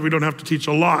really glad we don't have to teach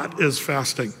a lot, is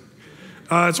fasting.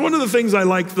 It's one of the things I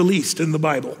like the least in the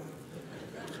Bible.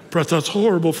 Brett, that's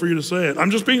horrible for you to say it.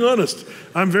 I'm just being honest.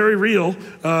 I'm very real,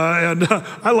 and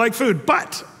I like food.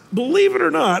 But believe it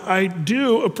or not, I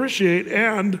do appreciate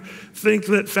and think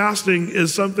that fasting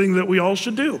is something that we all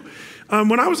should do.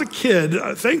 When I was a kid,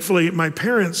 thankfully, my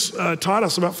parents taught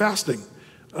us about fasting.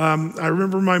 I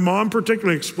remember my mom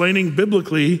particularly explaining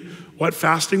biblically what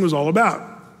fasting was all about.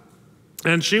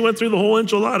 And she went through the whole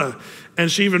enchilada. And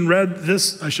she even read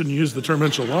this. I shouldn't use the term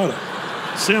enchilada.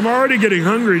 See, I'm already getting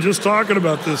hungry just talking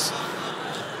about this.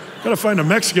 Gotta find a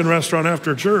Mexican restaurant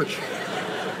after church.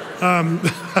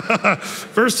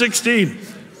 Verse 16,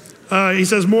 he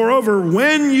says, moreover,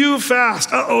 when you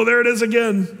fast. There it is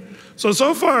again.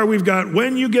 So far we've got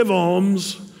when you give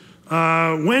alms,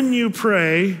 when you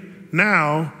pray.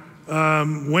 Now,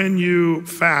 when you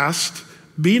fast,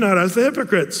 be not as the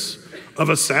hypocrites of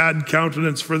a sad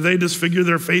countenance, for they disfigure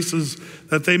their faces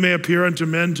that they may appear unto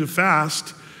men to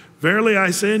fast. Verily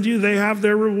I say unto you, they have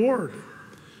their reward.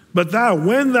 But thou,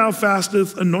 when thou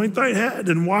fastest, anoint thy head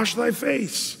and wash thy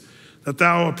face, that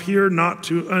thou appear not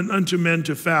unto men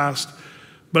to fast,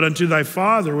 but unto thy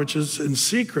Father which is in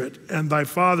secret, and thy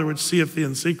Father which seeth thee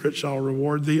in secret shall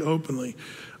reward thee openly.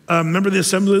 Remember the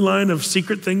assembly line of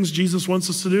secret things Jesus wants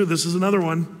us to do? This is another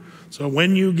one. So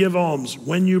when you give alms,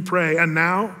 when you pray, and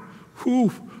now,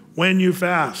 when you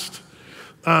fast.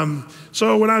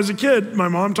 So when I was a kid, my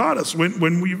mom taught us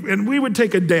when we would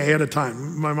take a day at a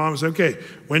time. My mom would say, okay,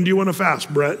 when do you want to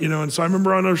fast, Brett? And so I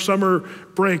remember on our summer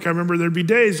break, I remember there'd be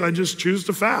days I just choose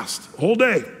to fast, whole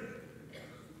day.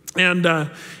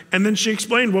 And then she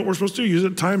explained what we're supposed to do. Use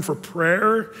it time for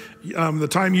prayer, the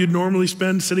time you'd normally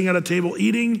spend sitting at a table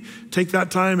eating. Take that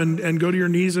time and go to your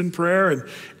knees in prayer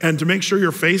and to make sure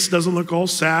your face doesn't look all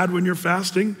sad when you're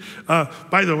fasting.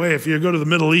 By the way, if you go to the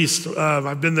Middle East,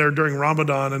 I've been there during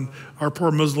Ramadan, and our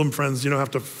poor Muslim friends,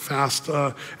 have to fast.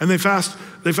 And they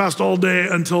fast all day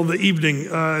until the evening,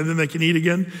 and then they can eat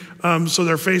again. So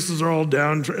their faces are all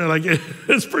down.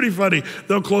 It's pretty funny.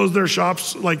 They'll close their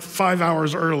shops like 5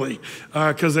 hours early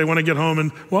because they want to get home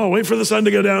and, wait for the sun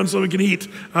to go down so we can eat.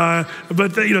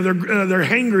 But they're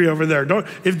hangry over there.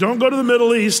 Don't go to the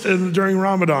Middle East during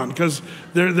Ramadan, because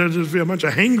there's just a bunch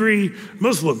of hangry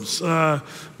Muslims.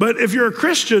 But if you're a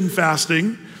Christian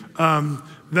fasting,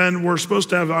 then we're supposed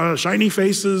to have shiny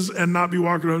faces and not be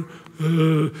walking around,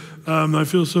 I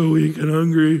feel so weak and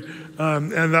hungry.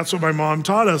 And that's what my mom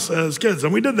taught us as kids,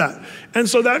 and we did that. And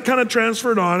so that kind of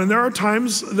transferred on, and there are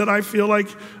times that I feel like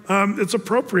it's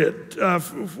appropriate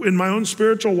in my own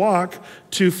spiritual walk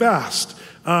to fast.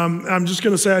 I'm just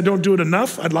going to say I don't do it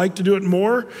enough. I'd like to do it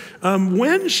more.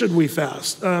 When should we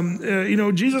fast?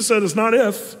 Jesus said it's not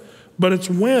if, but it's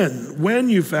when. When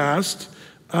you fast,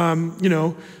 how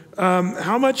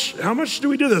much do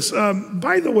we do this?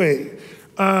 By the way,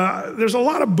 there's a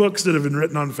lot of books that have been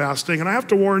written on fasting, and I have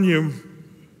to warn you,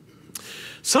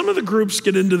 some of the groups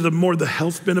get into the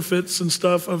health benefits and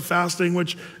stuff of fasting,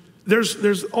 which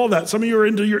there's all that. Some of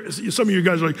you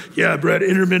guys are like, yeah, Brett,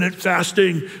 intermittent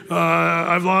fasting.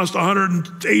 I've lost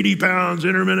 180 pounds,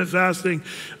 intermittent fasting.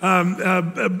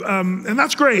 And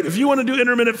that's great. If you want to do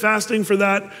intermittent fasting for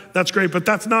that, that's great. But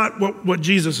that's not what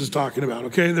Jesus is talking about,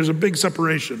 okay? There's a big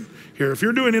separation here. If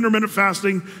you're doing intermittent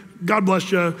fasting, God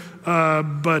bless you.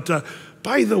 But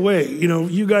by the way,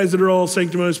 you guys that are all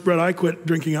sanctimonious, Brett, I quit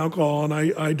drinking alcohol and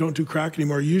I don't do crack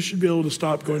anymore. You should be able to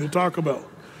stop going to Taco Bell.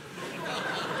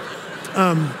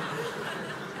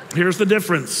 Here's the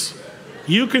difference.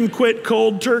 You can quit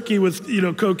cold turkey with,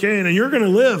 cocaine, and you're going to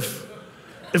live.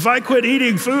 If I quit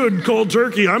eating food cold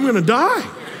turkey, I'm going to die.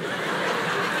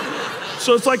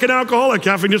 So it's like an alcoholic.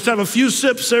 You can just have a few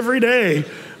sips every day.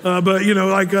 But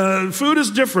food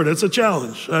is different. It's a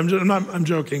challenge. I'm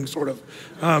joking, sort of.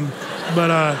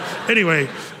 Anyway.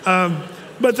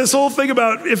 But this whole thing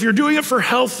about if you're doing it for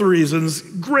health reasons,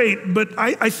 great. But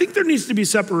I think there needs to be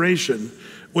separation.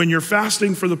 When you're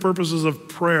fasting for the purposes of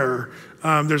prayer,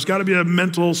 there's got to be a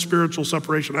mental, spiritual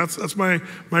separation. That's my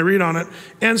read on it.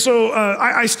 And so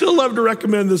I still love to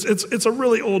recommend this. It's a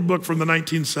really old book from the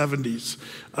 1970s.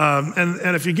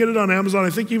 And if you get it on Amazon, I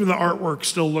think even the artwork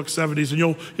still looks 70s, and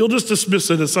you'll just dismiss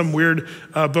it as some weird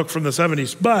book from the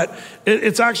 70s. But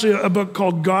it's actually a book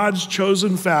called God's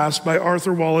Chosen Fast by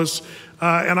Arthur Wallis.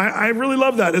 And I really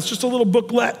love that. It's just a little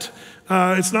booklet.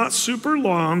 It's not super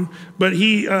long, but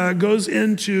he goes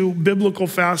into biblical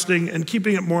fasting and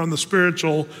keeping it more on the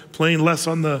spiritual plane, less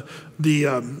on the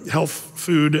health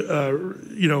food,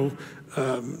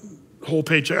 Whole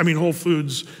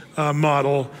Foods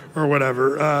model or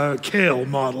whatever, kale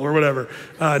model or whatever.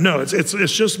 No,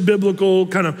 it's just biblical,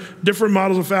 kind of different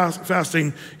models of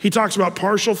fasting. He talks about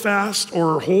partial fast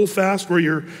or whole fast, where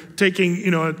you're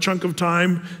taking, a chunk of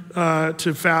time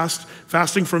to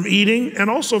fasting from eating, and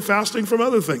also fasting from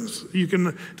other things.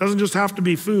 It doesn't just have to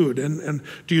be food. And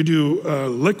do you do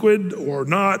liquid or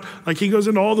not? Like, he goes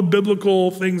into all the biblical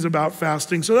things about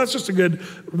fasting. So that's just a good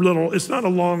little, it's not a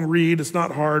long read, it's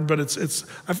not hard, but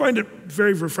I find it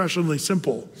very refreshingly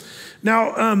simple.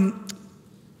 Now,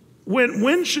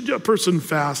 when should a person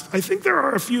fast? I think there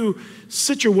are a few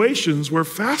situations where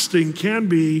fasting can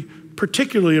be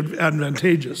particularly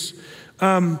advantageous.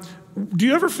 Do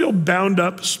you ever feel bound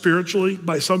up spiritually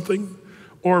by something,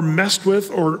 or messed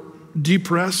with, or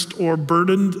depressed, or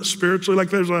burdened spiritually? Like,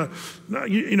 there's I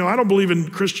don't believe in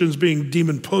Christians being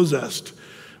demon possessed,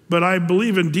 but I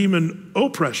believe in demon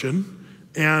oppression.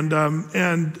 And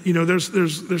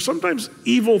there's sometimes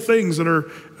evil things that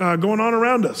are going on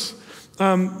around us.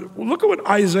 Look at what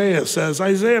Isaiah says.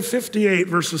 Isaiah 58,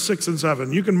 verses 6 and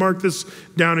 7. You can mark this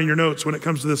down in your notes when it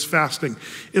comes to this fasting.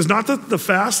 Is not that the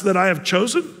fast that I have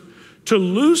chosen to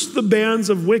loose the bands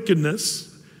of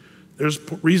wickedness? There's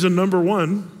reason number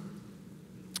one.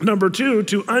 Number two,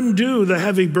 to undo the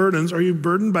heavy burdens. Are you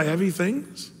burdened by heavy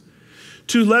things?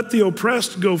 To let the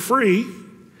oppressed go free,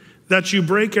 that you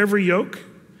break every yoke.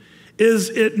 Is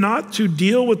it not to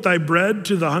deal with thy bread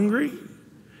to the hungry,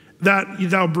 that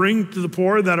thou bring to the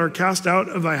poor that are cast out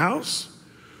of thy house?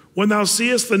 When thou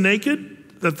seest the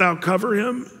naked, that thou cover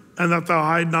him, and that thou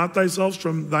hide not thyself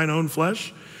from thine own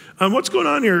flesh. What's going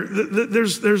on here?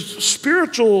 There's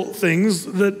spiritual things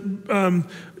that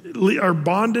are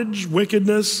bondage,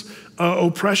 wickedness,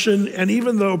 oppression, and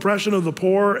even the oppression of the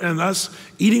poor, and us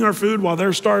eating our food while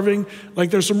they're starving. Like,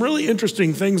 there's some really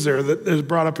interesting things there that is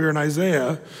brought up here in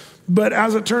Isaiah. But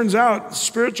as it turns out,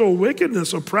 spiritual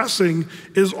wickedness, oppressing,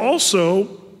 is also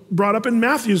brought up in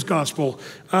Matthew's gospel.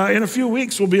 In a few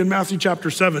weeks, we'll be in Matthew chapter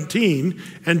 17,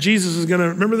 and Jesus is gonna,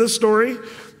 remember this story?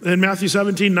 In Matthew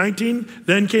 17:19,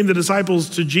 then came the disciples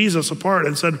to Jesus apart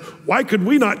and said, why could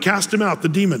we not cast him out, the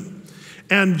demon?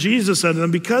 And Jesus said to them,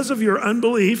 because of your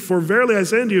unbelief, for verily I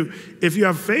say unto you, if you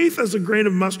have faith as a grain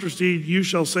of mustard seed, you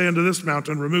shall say unto this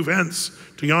mountain, remove hence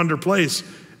to yonder place,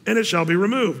 and it shall be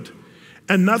removed.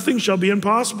 And nothing shall be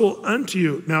impossible unto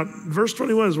you. Now, verse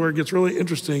 21 is where it gets really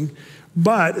interesting.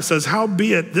 But it says,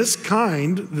 howbeit this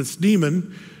kind, this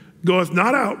demon, goeth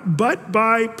not out, but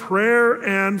by prayer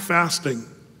and fasting.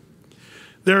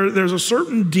 There's a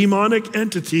certain demonic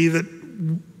entity that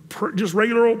just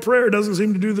regular old prayer doesn't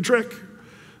seem to do the trick.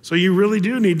 So you really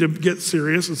do need to get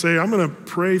serious and say, I'm going to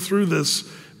pray through this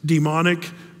demonic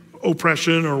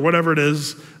oppression or whatever it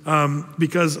is,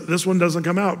 because this one doesn't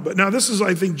come out. But now this is,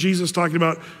 I think, Jesus talking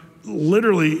about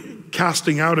literally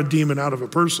casting out a demon out of a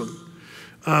person.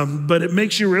 But it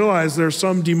makes you realize there's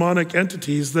some demonic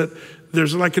entities that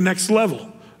there's like a next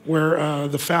level where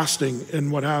the fasting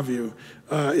and what have you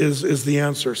is the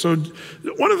answer. So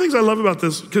one of the things I love about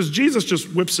this, because Jesus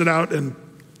just whips it out and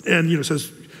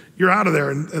says, you're out of there,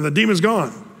 and the demon's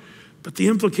gone. But the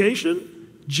implication,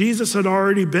 Jesus had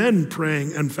already been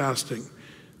praying and fasting.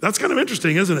 That's kind of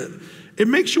interesting, isn't it? It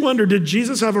makes you wonder, did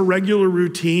Jesus have a regular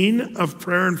routine of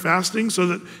prayer and fasting so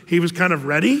that he was kind of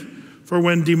ready for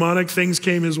when demonic things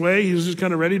came his way? He was just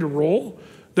kind of ready to roll.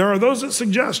 There are those that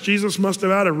suggest Jesus must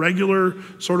have had a regular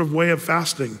sort of way of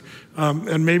fasting.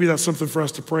 And maybe that's something for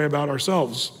us to pray about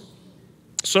ourselves.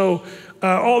 So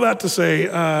all that to say,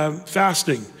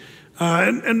 fasting.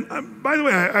 And by the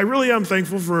way, I really am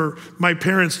thankful for my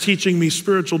parents teaching me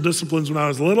spiritual disciplines when I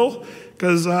was little,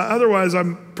 because otherwise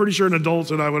I'm pretty sure an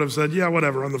adult and I would have said, yeah,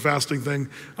 whatever, on the fasting thing.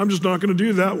 I'm just not going to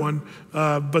do that one.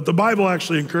 But the Bible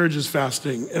actually encourages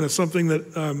fasting, and it's something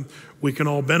that we can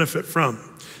all benefit from.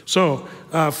 So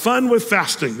fun with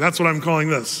fasting, that's what I'm calling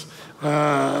this.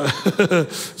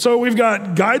 So we've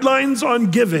got guidelines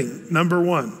on giving, number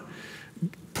 1.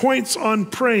 Points on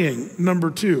praying,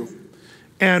 number 2.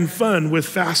 And fun with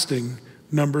fasting,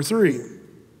 number 3.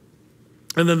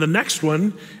 And then the next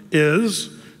one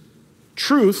is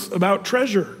truth about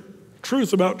treasure.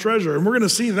 Truth about treasure. And we're going to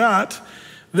see that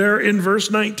there in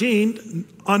verse 19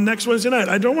 on next Wednesday night.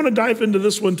 I don't want to dive into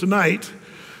this one tonight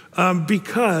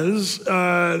because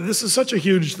this is such a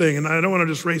huge thing, and I don't want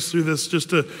to just race through this just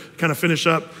to kind of finish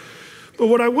up. But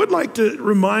what I would like to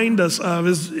remind us of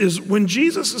is when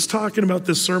Jesus is talking about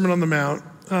this Sermon on the Mount,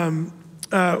 and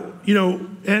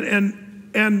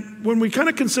when we kind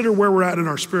of consider where we're at in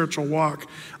our spiritual walk,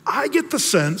 I get the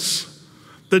sense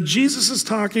that Jesus is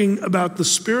talking about the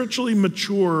spiritually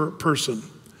mature person.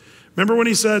 Remember when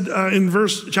he said in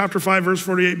chapter 5, verse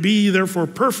 48, be ye therefore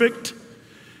perfect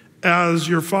as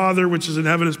your Father which is in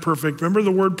heaven is perfect. Remember,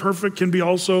 the word perfect can be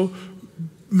also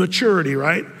maturity,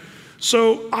 right?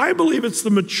 So I believe it's the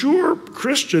mature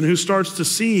Christian who starts to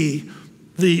see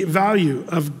the value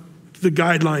of the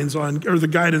guidelines on, or the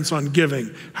guidance on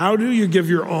giving. How do you give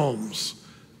your alms?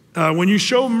 When you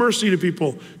show mercy to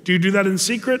people, do you do that in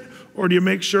secret, or do you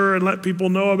make sure and let people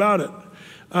know about it?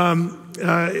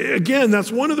 Again,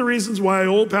 that's one of the reasons why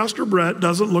old Pastor Brett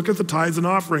doesn't look at the tithes and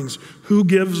offerings. Who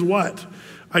gives what?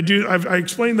 I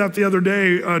explained that the other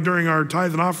day during our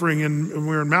tithe and offering, and when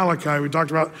we were in Malachi, we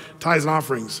talked about tithes and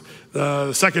offerings.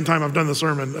 The second time I've done the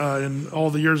sermon in all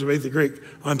the years of Athey Creek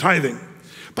on tithing.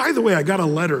 By the way, I got a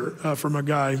letter from a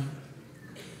guy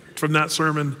from that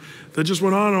sermon that just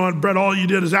went on and on. Brett, all you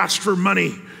did is ask for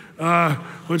money,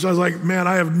 which I was like, man,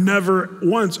 I have never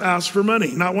once asked for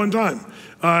money, not one time.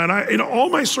 And all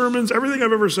my sermons, everything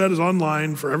I've ever said is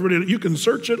online for everybody. You can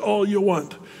search it all you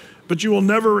want, but you will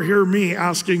never hear me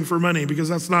asking for money because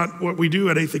that's not what we do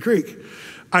at Athey Creek.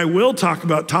 I will talk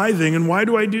about tithing, and why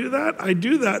do I do that? I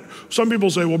do that. Some people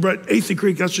say, well, Brett, Athey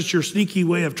Creek, that's just your sneaky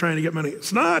way of trying to get money.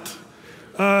 It's not.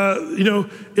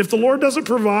 If the Lord doesn't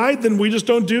provide, then we just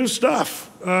don't do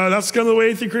stuff. That's kind of the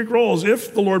way Athey Creek rolls.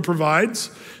 If the Lord provides,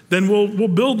 then we'll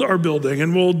build our building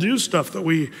and we'll do stuff that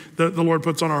the Lord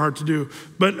puts on our heart to do.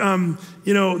 But,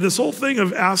 this whole thing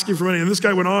of asking for money, and this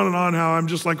guy went on and on how I'm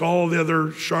just like all the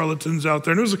other charlatans out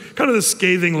there. And it was kind of this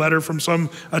scathing letter from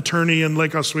some attorney in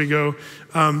Lake Oswego. We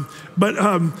could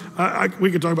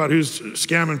talk about who's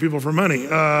scamming people for money,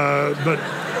 but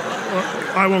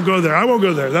I won't go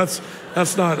there.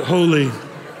 That's not holy.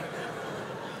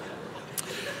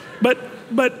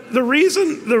 But the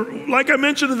reason, like I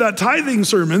mentioned in that tithing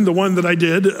sermon, the one that I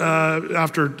did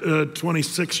after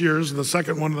 26 years, the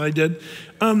second one that I did,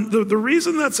 the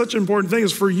reason that's such an important thing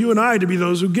is for you and I to be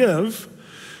those who give.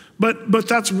 But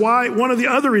that's why, one of the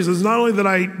other reasons, not only that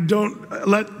I don't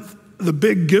let the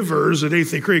big givers at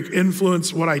Athey Creek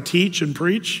influence what I teach and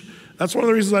preach, that's one of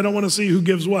the reasons I don't want to see who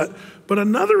gives what. But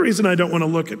another reason I don't want to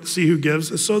look at see who gives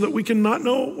is so that we can not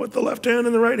know what the left hand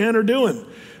and the right hand are doing.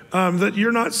 That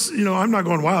you're not, I'm not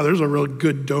going, wow, there's a real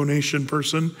good donation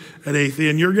person at Athey,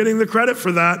 and you're getting the credit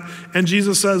for that. And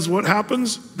Jesus says, what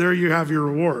happens? There you have your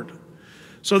reward.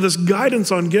 So this guidance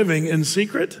on giving in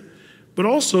secret, but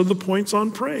also the points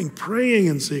on praying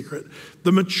in secret.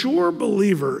 The mature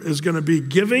believer is going to be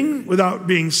giving without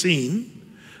being seen.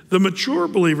 The mature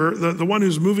believer, the one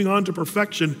who's moving on to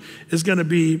perfection, is going to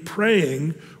be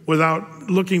praying without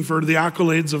looking for the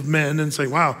accolades of men and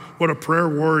saying, wow, what a prayer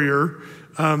warrior.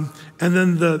 And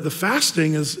then the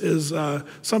fasting is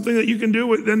something that you can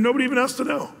do and nobody even has to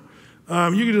know.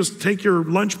 You can just take your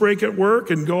lunch break at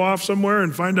work and go off somewhere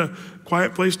and find a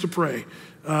quiet place to pray.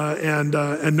 And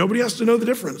nobody has to know the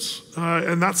difference.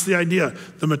 And that's the idea,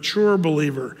 the mature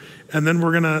believer. And then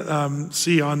we're going to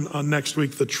see on next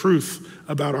week the truth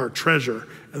about our treasure.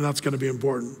 And that's going to be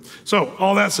important. So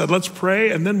all that said, let's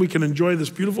pray, and then we can enjoy this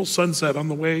beautiful sunset on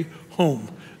the way home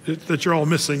that you're all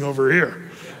missing over here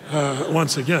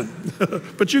once again.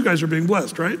 But you guys are being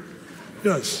blessed, right?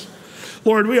 Yes.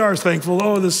 Lord, we are thankful.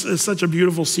 Oh, this is such a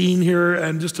beautiful scene here,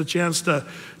 and just a chance to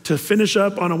finish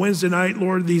up on a Wednesday night.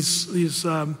 Lord, these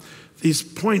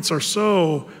points are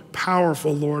so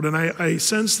powerful, Lord. And I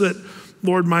sense that,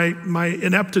 Lord, my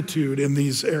ineptitude in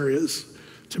these areas,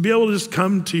 to be able to just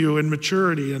come to you in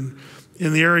maturity and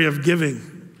in the area of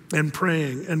giving and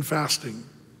praying and fasting.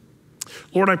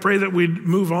 Lord, I pray that we'd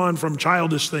move on from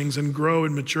childish things and grow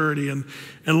in maturity and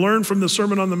learn from the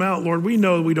Sermon on the Mount. Lord, we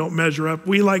know we don't measure up.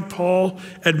 We, like Paul,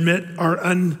 admit our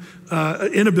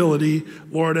inability,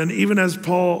 Lord. And even as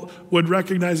Paul would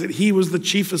recognize that he was the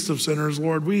chiefest of sinners,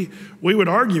 Lord, we would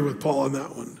argue with Paul on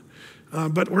that one.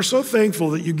 But we're so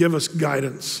thankful that you give us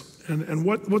guidance and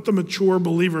what the mature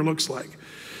believer looks like.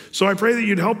 So I pray that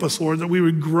you'd help us, Lord, that we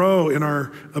would grow in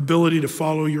our ability to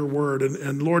follow your word.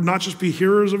 And Lord, not just be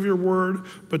hearers of your word,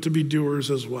 but to be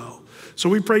doers as well. So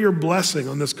we pray your blessing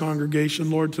on this congregation,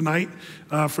 Lord, tonight.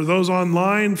 For those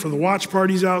online, for the watch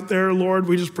parties out there, Lord,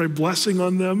 we just pray blessing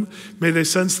on them. May they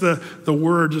sense the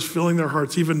word just filling their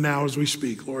hearts even now as we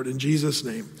speak, Lord. In Jesus'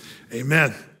 name,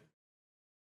 amen.